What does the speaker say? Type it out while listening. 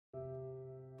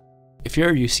If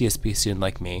you're a UCSB student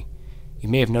like me, you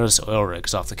may have noticed oil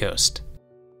rigs off the coast.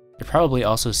 It probably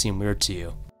also seemed weird to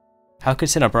you. How could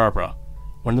Santa Barbara,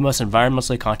 one of the most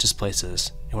environmentally conscious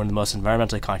places and one of the most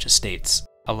environmentally conscious states,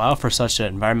 allow for such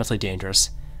an environmentally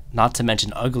dangerous, not to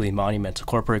mention ugly monument to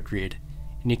corporate greed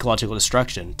and ecological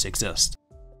destruction to exist?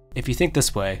 If you think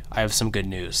this way, I have some good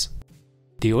news.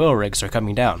 The oil rigs are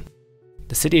coming down.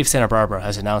 The city of Santa Barbara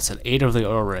has announced that 8 of the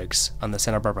oil rigs on the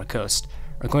Santa Barbara coast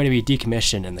are going to be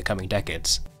decommissioned in the coming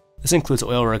decades. This includes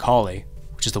Oil Rig Holly,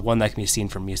 which is the one that can be seen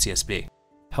from UCSB.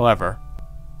 However,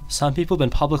 some people have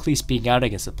been publicly speaking out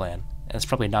against the plan, and it's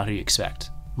probably not who you expect.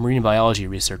 Marine biology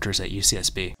researchers at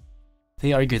UCSB.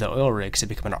 They argue that oil rigs have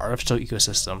become an artificial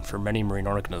ecosystem for many marine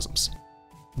organisms.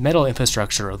 The metal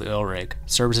infrastructure of the oil rig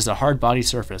serves as a hard body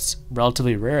surface,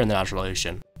 relatively rare in the natural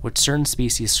ocean, which certain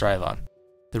species thrive on.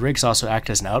 The rigs also act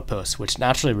as an outpost, which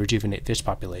naturally rejuvenate fish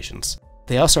populations.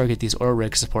 They also argue these oil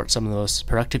rigs support some of the most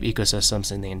productive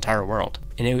ecosystems in the entire world,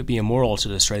 and it would be immoral to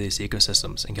destroy these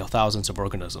ecosystems and kill thousands of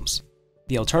organisms.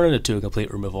 The alternative to a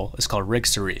complete removal is called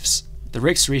rigs to reefs. The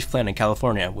rigs to reef plan in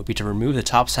California would be to remove the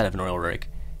top side of an oil rig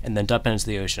and then dump it into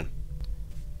the ocean.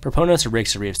 Proponents of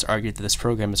rigs to reefs argue that this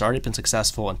program has already been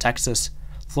successful in Texas,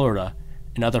 Florida,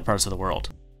 and other parts of the world.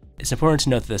 It's important to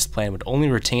note that this plan would only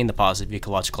retain the positive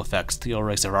ecological effects the oil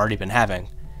rigs have already been having,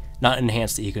 not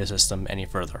enhance the ecosystem any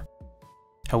further.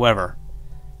 However,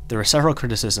 there are several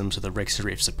criticisms of the rigs to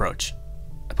reefs approach.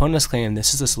 Opponents claim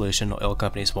this is the solution oil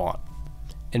companies want.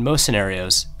 In most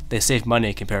scenarios, they save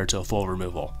money compared to a full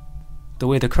removal. The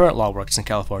way the current law works in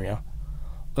California,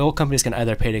 oil companies can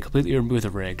either pay to completely remove the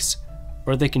rigs,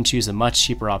 or they can choose a much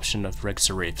cheaper option of rigs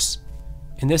to reefs.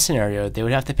 In this scenario, they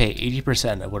would have to pay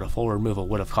 80% of what a full removal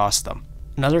would have cost them.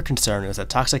 Another concern is that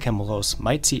toxic chemicals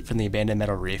might seep from the abandoned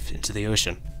metal reef into the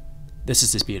ocean. This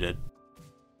is disputed.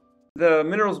 The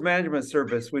Minerals Management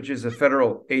Service, which is a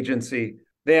federal agency,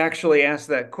 they actually asked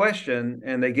that question,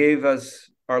 and they gave us,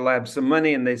 our lab, some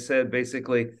money, and they said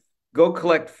basically, go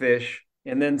collect fish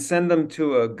and then send them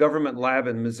to a government lab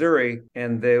in Missouri,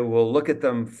 and they will look at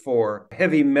them for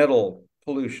heavy metal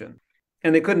pollution.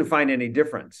 And they couldn't find any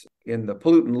difference in the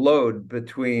pollutant load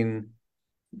between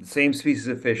the same species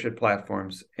of fish at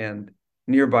platforms and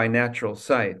nearby natural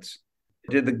sites.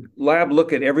 Did the lab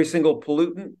look at every single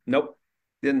pollutant? Nope.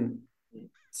 Didn't.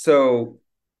 So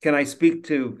can I speak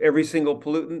to every single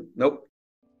pollutant? Nope.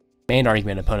 The main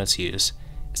argument opponents use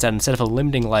is that instead of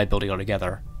eliminating liability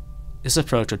altogether, this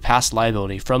approach would pass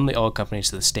liability from the oil companies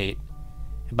to the state,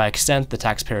 and by extent the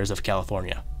taxpayers of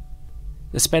California.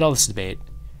 Despite all this debate,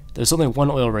 there's only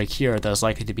one oil rig here that is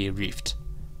likely to be reefed,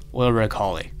 Oil Rig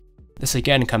Holly. This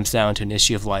again comes down to an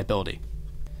issue of liability.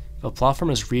 If a platform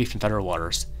is reefed in federal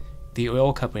waters, the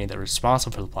oil company that is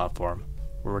responsible for the platform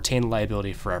will retain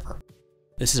liability forever.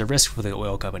 This is a risk for the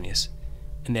oil companies,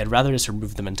 and they'd rather just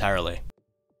remove them entirely.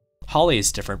 Holly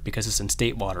is different because it's in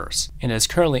state waters, and is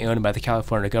currently owned by the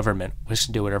California government, which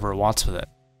can do whatever it wants with it.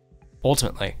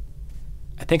 Ultimately,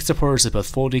 I think supporters of both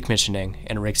full decommissioning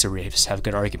and rigs to reefs have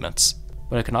good arguments,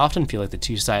 but it can often feel like the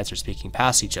two sides are speaking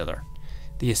past each other.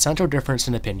 The essential difference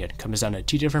in opinion comes down to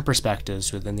two different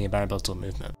perspectives within the environmental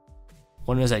movement.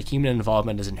 One is that human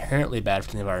involvement is inherently bad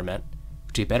for the environment,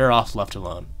 which would be better off left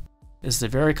alone. This is a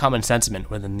very common sentiment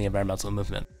within the environmental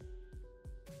movement.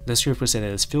 This group would say that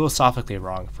it is philosophically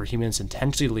wrong for humans to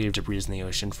intentionally leave debris in the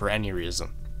ocean for any reason.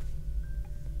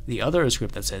 The other is a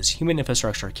group that says human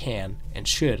infrastructure can and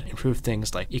should improve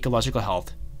things like ecological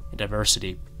health and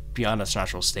diversity beyond its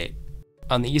natural state.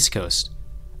 On the East Coast,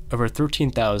 over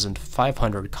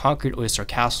 13,500 concrete oyster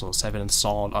castles have been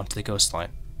installed onto the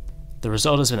coastline. The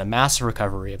result has been a massive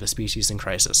recovery of a species in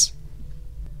crisis.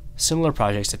 Similar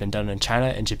projects have been done in China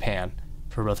and Japan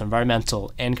for both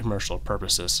environmental and commercial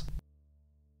purposes.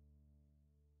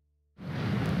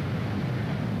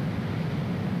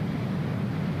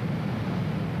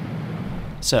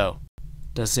 So,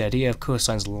 does the idea of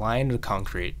coastlines lined with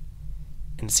concrete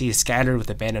and seas scattered with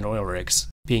abandoned oil rigs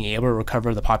being able to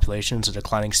recover the populations of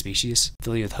declining species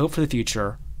fill you with hope for the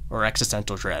future or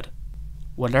existential dread?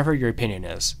 Whatever your opinion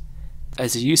is,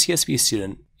 as a UCSB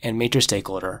student and major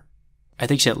stakeholder, I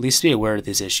think you should at least be aware of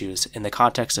these issues in the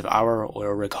context of our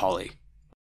Oil Rig Holly.